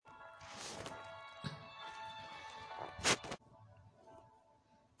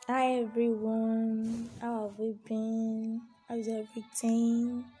Hi everyone, how have we been? How is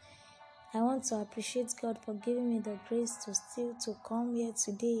everything? I want to appreciate God for giving me the grace to come here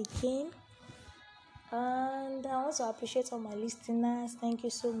today again. And I want to appreciate all my listeners. Thank you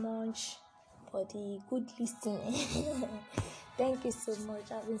so much for the good listening. Thank you so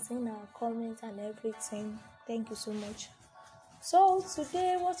much. I've been seeing our comments and everything. Thank you so much. So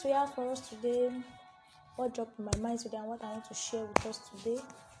today, what we have for us today, what dropped in my mind today and what I want to share with us today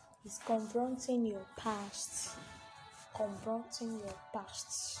is confronting your past. Confronting your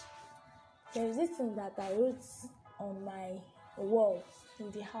past. There is this thing that I wrote on my wall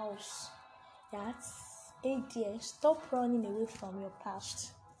in the house that, hey dear, stop running away from your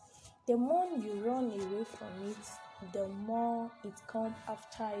past. The more you run away from it, the more it comes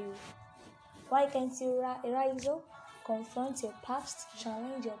after you. Why can't you rise up, confront your past,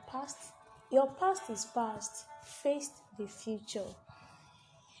 challenge your past? Your past is past. Face the future.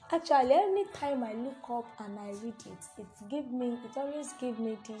 Actually, any time I look up and I read it, it always gives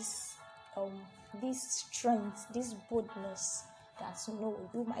me this strength, this boldness that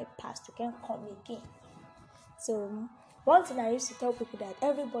do my past, you can't come again. So one thing I used to tell people that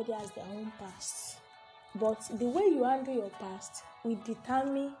everybody has their own past, but the way you handle your past will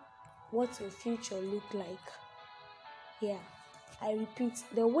determine what your future look like. Yeah, I repeat,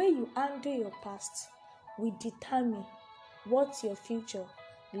 the way you handle your past will determine what your future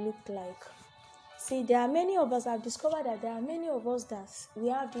look like. See, there are many of us. I've discovered that there are many of us that we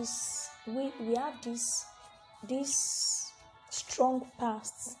have this strong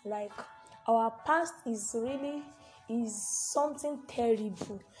past. Like our past is something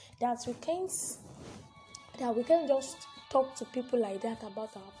terrible that we can't just talk to people like that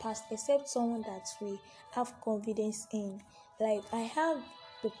about our past, except someone that we have confidence in. Like I have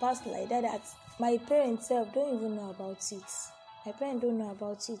the past like that my parents don't even know about it. My parents don't know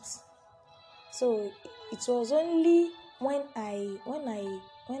about it. So it was only when I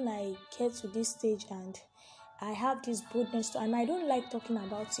get to this stage and I have this boldness and I don't like talking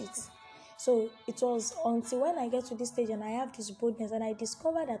about it. So it was until when I get to this stage and I have this boldness and I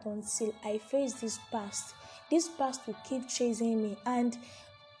discover that until I face this past will keep chasing me and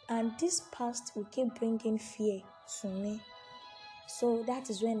this past will keep bringing fear to me. So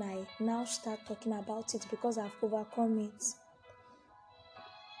that is when I now start talking about it because I've overcome it.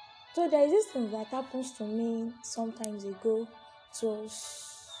 So there is this thing that happens to me sometimes ago. It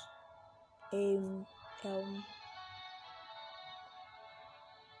was I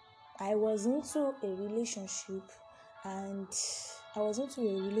was into a relationship and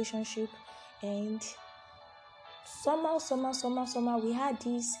somehow we had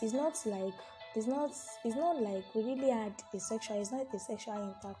this. It's not like we really had it's not a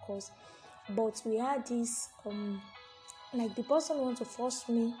sexual intercourse, but we had this like the person want to force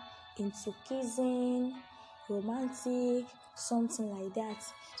me into kissing, romantic, something like that.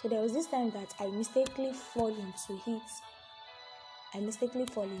 So there was this time that I mistakenly fall into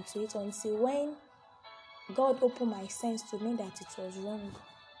it until when God opened my sense to know that it was wrong.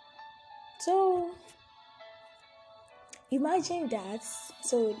 So imagine that.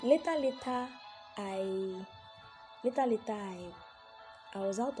 So later I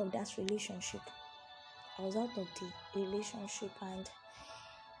was out of that relationship. And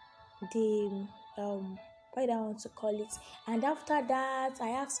the why do I want to call it? And after that, I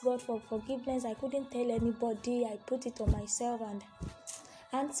asked God for forgiveness. I couldn't tell anybody. I put it on myself,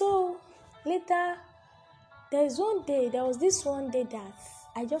 and so later, there was this one day that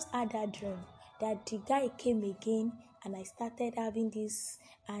I just had that dream that the guy came again, and I started having this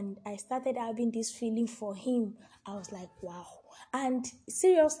feeling for him. I was like, wow. And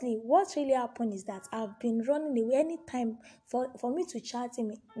seriously, what really happened is that I've been running away. Anytime for me to chat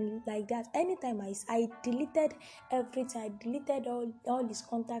him like that, anytime I deleted everything. I deleted all his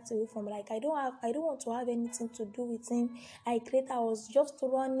contacts away from, like, I don't want to have anything to do with him. I was just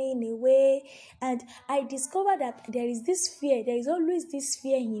running away, and I discovered that there is always this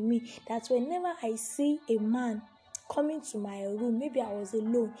fear in me that whenever I see a man coming to my room, maybe I was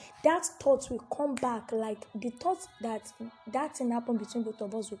alone, that thought will come back. Like the thought that thing happened between both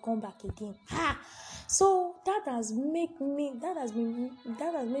of us will come back again. So that has made me to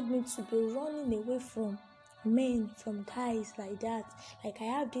be running away from men, from guys like that. Like I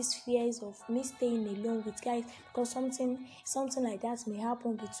have these fears of me staying alone with guys because something like that may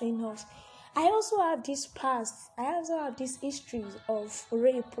happen between us. I also have this past. I also have this histories of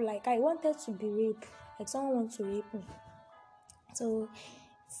rape. Like I wanted to be raped. Like someone wants to rape me. So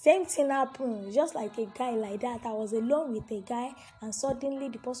same thing happened, just like a guy like that. I was alone with a guy and suddenly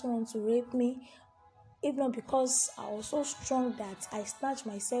the person wants to rape me. if not because I was so strong that I snatched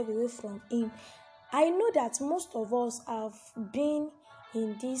myself away from him. I know that most of us have been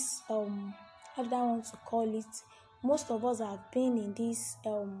in this how do I want to call it? Most of us have been in this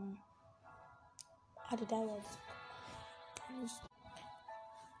how did I want to,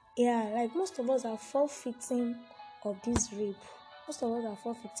 yeah, like most of us are fall victim of this rape. Most of us are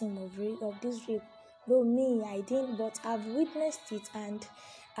fall victim of this rape. Though me, I didn't, but I've witnessed it, and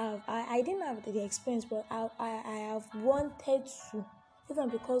I didn't have the experience, but I have wanted to, even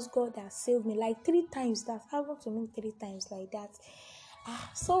because God has saved me like 3 times. That happened to me 3 times like that.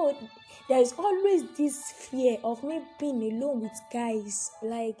 So there is always this fear of me being alone with guys.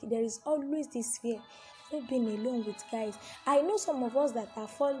 Like there is always this fear of me being alone with guys. I know some of us that are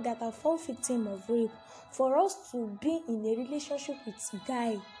fall victim of rape. For us to be in a relationship with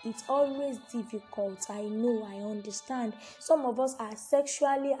guy, it's always difficult. I know, I understand. Some of us are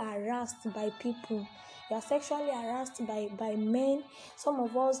sexually harassed by people. You are sexually harassed by men. Some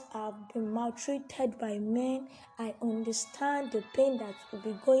of us have been maltreated by men. I understand the pain that we'll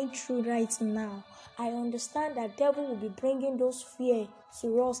be going through right now. I understand that devil will be bringing those fear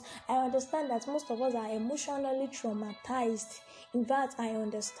to us. I understand that most of us are emotionally traumatized. In fact, I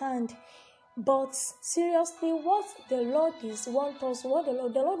understand. But seriously, what the Lord wants to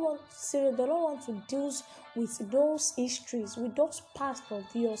deal with those histories, with those past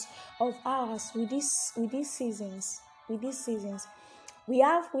of yours, of ours, with these seasons, We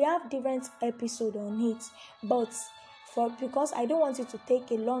have different episode on it, but because I don't want it to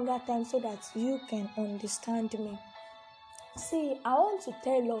take a longer time so that you can understand me. See, I want to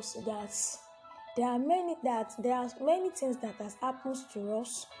tell us that there are many things that has happened to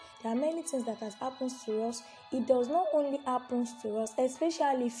us. There are many things that has happened to us. It does not only happen to us,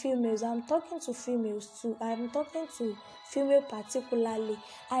 especially females. I'm talking to females too. I'm talking to female particularly.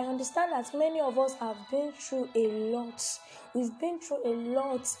 I understand that many of us have been through a lot. We've been through a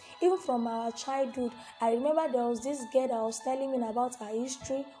lot, even from our childhood. I remember there was this girl that was telling me about her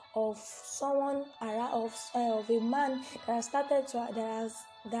history of someone of a man that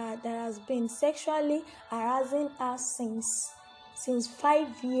has been sexually harassing her since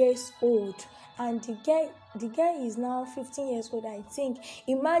 5 years old, and the guy is now 15 years old, I think.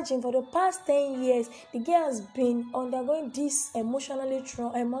 Imagine, for the past 10 years the girl has been undergoing this emotion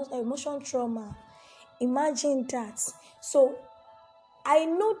trauma. Imagine that. So I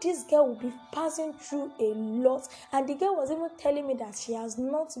know this girl will be passing through a lot, and the girl was even telling me that she has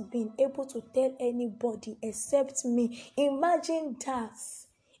not been able to tell anybody except me. Imagine that.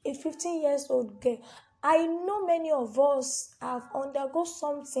 A 15 years old girl. I know many of us have undergone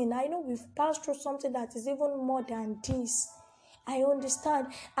something. I know we've passed through something that is even more than this. I understand.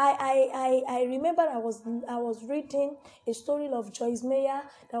 I remember I was reading a story of Joyce Meyer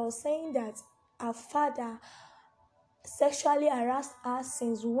that was saying that her father sexually harassed her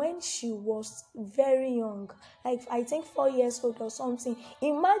since when she was very young, like I think 4 years old or something.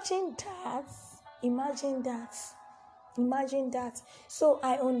 Imagine that. So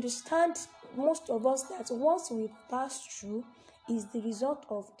I understand most of us that what we pass through is the result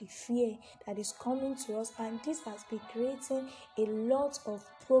of the fear that is coming to us, and this has been creating a lot of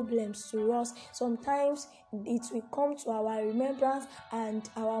problems to us. Sometimes it will come to our remembrance and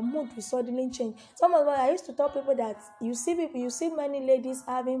our mood will suddenly change. Some of us, I used to tell people that you see many ladies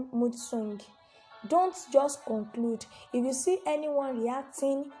having mood swing. Don't just conclude. If you see anyone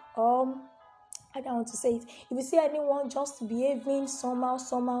reacting I don't want to say it. If you see anyone just behaving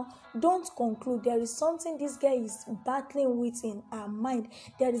somehow, don't conclude. There is something this girl is battling with in her mind.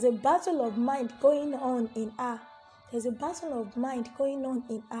 There is a battle of mind going on in her.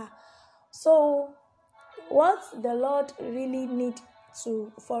 So, what the Lord really need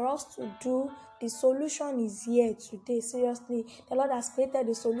for us to do, the solution is here today. Seriously, the Lord has created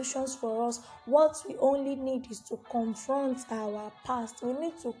the solutions for us. What we only need is to confront our past. We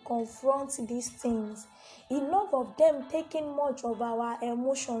need to confront these things. Enough of them taking much of our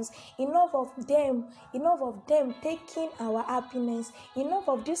emotions. Enough of them taking our happiness. Enough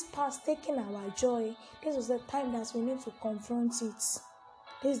of this past taking our joy. This is the time that we need to confront it.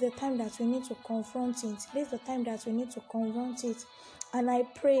 This is the time that we need to confront it. And I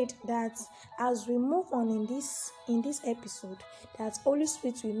prayed that as we move on in this episode, that Holy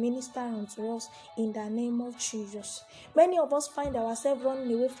Spirit will minister unto us in the name of Jesus. Many of us find ourselves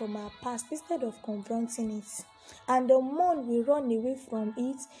running away from our past instead of confronting it. And the more we run away from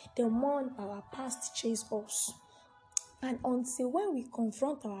it, the more our past chases us. And until when we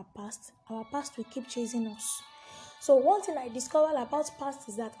confront our past will keep chasing us. So one thing I discovered about past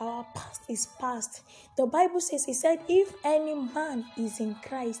is that our past is past. The Bible says, he said, if any man is in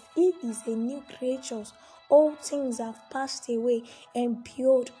Christ, he is a new creature. All things have passed away, and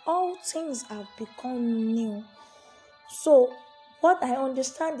behold, all things have become new. So what I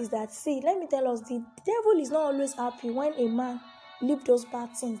understand is that, see, let me tell us, the devil is not always happy when a man leave those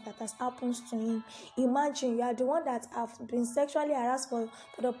bad things that has happened to him. Imagine you are the one that have been sexually harassed for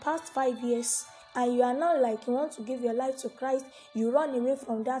the past 5 years, and you are now like, you want to give your life to Christ. You run away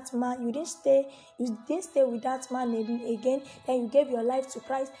from that man. You didn't stay with that man again. Then you gave your life to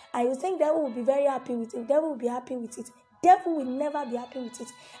Christ, and you think devil will be very happy with it. The devil will be happy with it. Devil will never be happy with it.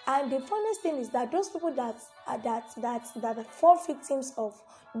 And the funniest thing is that those people that fall victims of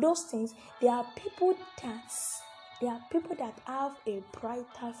those things, they are people that have a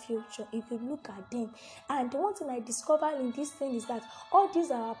brighter future if you look at them. And the one thing I discovered in this thing is that all these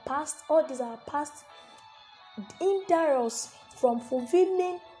are our past hinder us from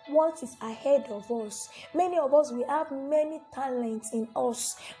fulfilling what is ahead of us. Many of us, we have many talents in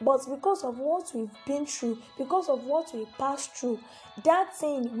us, but because of what we've been through, because of what we passed through, that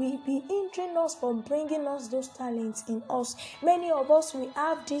thing will be hindering us from bringing us those talents in us. Many of us, we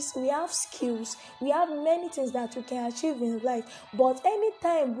have skills, we have many things that we can achieve in life, but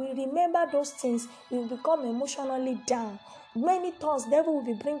anytime we remember those things, we become emotionally down. Many thoughts, devil will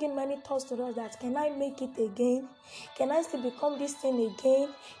be bringing many thoughts to us that, can I make it again? Can I still become this thing again?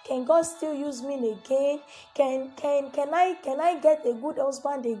 Can God still use me again? Can I get a good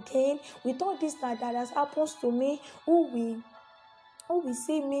husband again? With all this that has happened to me, who will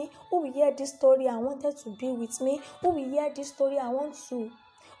see me, who will hear this story and wanted to be with me, who will hear this story and want to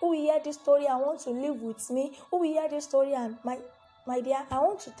live with me, who will hear this story. And my dear, I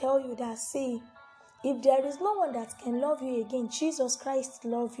want to tell you that, see, if there is no one that can love you again, Jesus Christ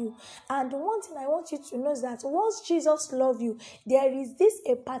love you. And the one thing I want you to know is that once Jesus love you, there is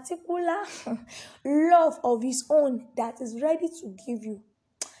a particular love of his own that is ready to give you.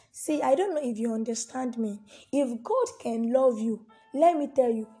 See, I don't know if you understand me. If God can love you, let me tell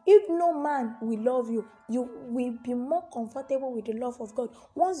you, if no man will love you, you will be more comfortable with the love of God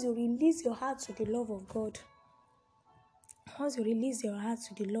once you release your heart to the love of God. Once you release your heart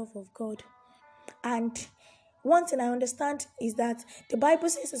to the love of God. And one thing I understand is that the Bible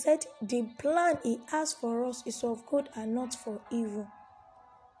says, the plan he has for us is of good and not for evil.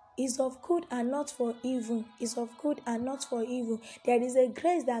 Is of good and not for evil. Is of good and not for evil. There is a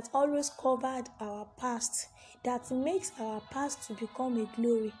grace that always covered our past, that makes our past to become a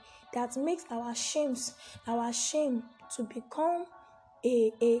glory, that makes our shame to become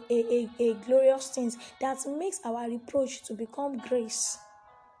a glorious thing, that makes our reproach to become grace.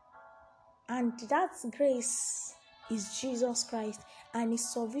 And that grace is Jesus Christ, and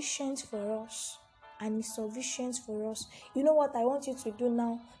is sufficient for us. You know what I want you to do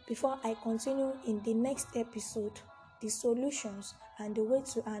now, before I continue in the next episode, the solutions and the way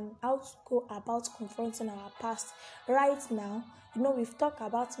to and how to go about confronting our past. Right now, we've talked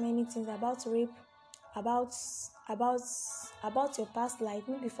about many things, about rape, about your past life,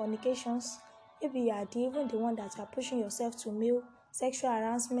 maybe fornications, maybe you are even the one that you are pushing yourself to male sexual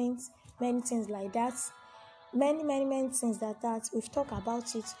harassment, many things like that, many things that we've talked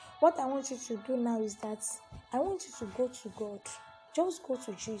about it. What I want you to do now is that I want you to go to God. Just go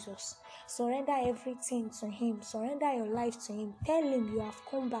to Jesus, surrender everything to him, surrender your life to him. Tell him you have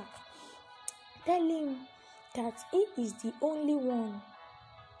come back. Tell him that he is the only one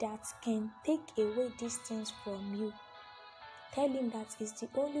that can take away these things from you. Tell him that he's the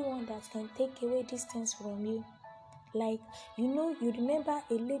only one that can take away these things from you. Like, you remember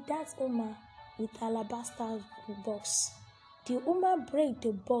that woman with alabaster box. The woman break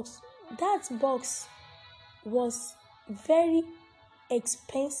the box. That box was very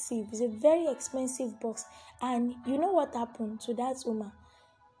expensive. It's a very expensive box. And you know what happened to that woman?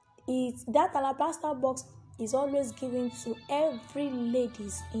 That alabaster box is always given to every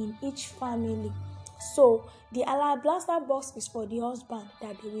ladies in each family. So the alabaster box is for the husband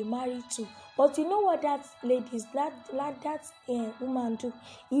that they will marry to. But you know what that woman do?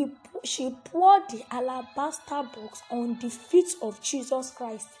 She poured the alabaster box on the feet of Jesus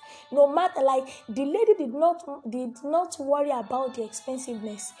Christ. No matter, like, the lady did not worry about the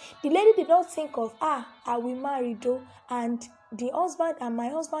expensiveness. The lady did not think of, I will marry though, and the husband and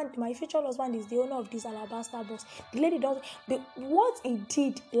my future husband is the owner of this alabaster box. The lady doesn't. But what he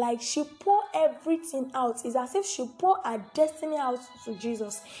did, like, she poured everything out. It's as if she poured her destiny out to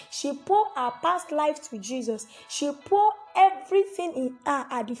Jesus. She poured her past life to Jesus. She poured everything in her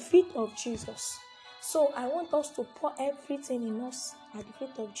at the feet of Jesus. So I want us to pour everything in us at the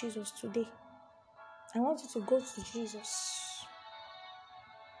feet of Jesus today. I want you to go to Jesus.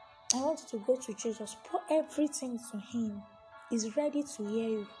 I want you to go to Jesus. Pour everything to him. He's ready to hear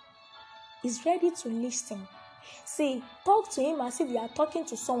you. He's ready to listen. See, talk to him as if you are talking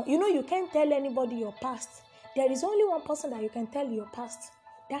to someone. You know, you can't tell anybody your past. There is only one person that you can tell your past.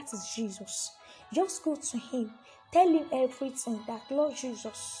 That is Jesus. Just go to him. Tell him everything. That, Lord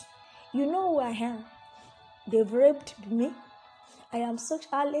Jesus, you know who I am. They've raped me. I have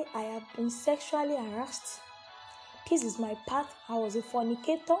been sexually harassed. This is my path. I was a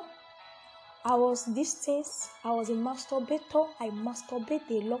fornicator. I was these things. I was a masturbator. I masturbate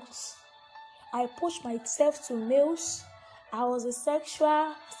a lot. I pushed myself to males. I was a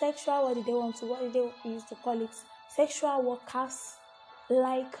sexual, what did they used to call it? Sexual workers.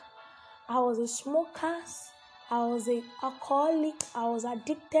 Like, I was a smoker. I was an alcoholic. I was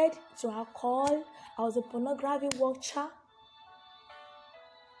addicted to alcohol. I was a pornography watcher.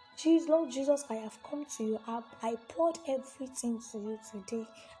 Lord Jesus, I have come to you. I poured everything to you today.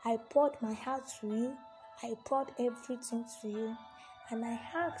 I poured my heart to you. I poured everything to you. And I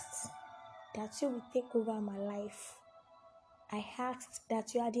asked that you will take over my life. I asked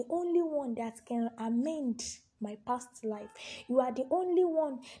that you are the only one that can amend my past life. You are the only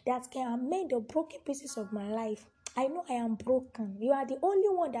one that can amend the broken pieces of my life. I know I am broken. You are the only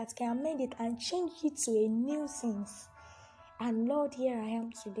one that can amend it and change it to a new thing. And Lord, here I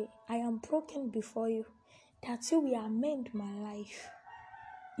am today. I am broken before you, that you will amend my life.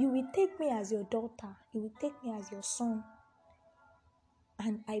 You will take me as your daughter. You will take me as your son.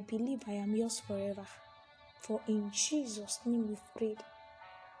 And I believe I am yours forever. For in Jesus' name we've prayed.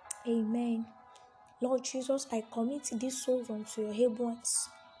 Amen. Lord Jesus, I commit these souls unto your able hands,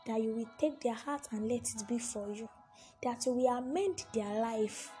 that you will take their heart and let it be for you. That you will amend their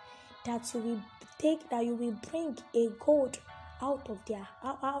life. That you will bring a gold out of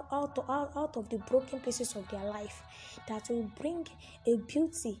the broken pieces of their life. That will bring a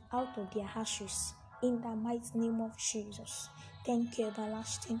beauty out of their ashes. In the mighty name of Jesus. Thank you,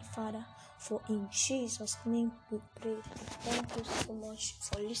 everlasting Father, for in Jesus' name we pray. Thank you so much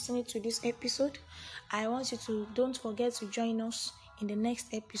for listening to this episode. I want you to don't forget to join us in the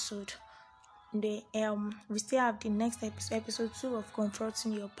next episode. We still have the next episode 2 of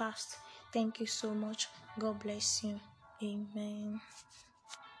Confronting Your Past. Thank you so much. God bless you. Amen.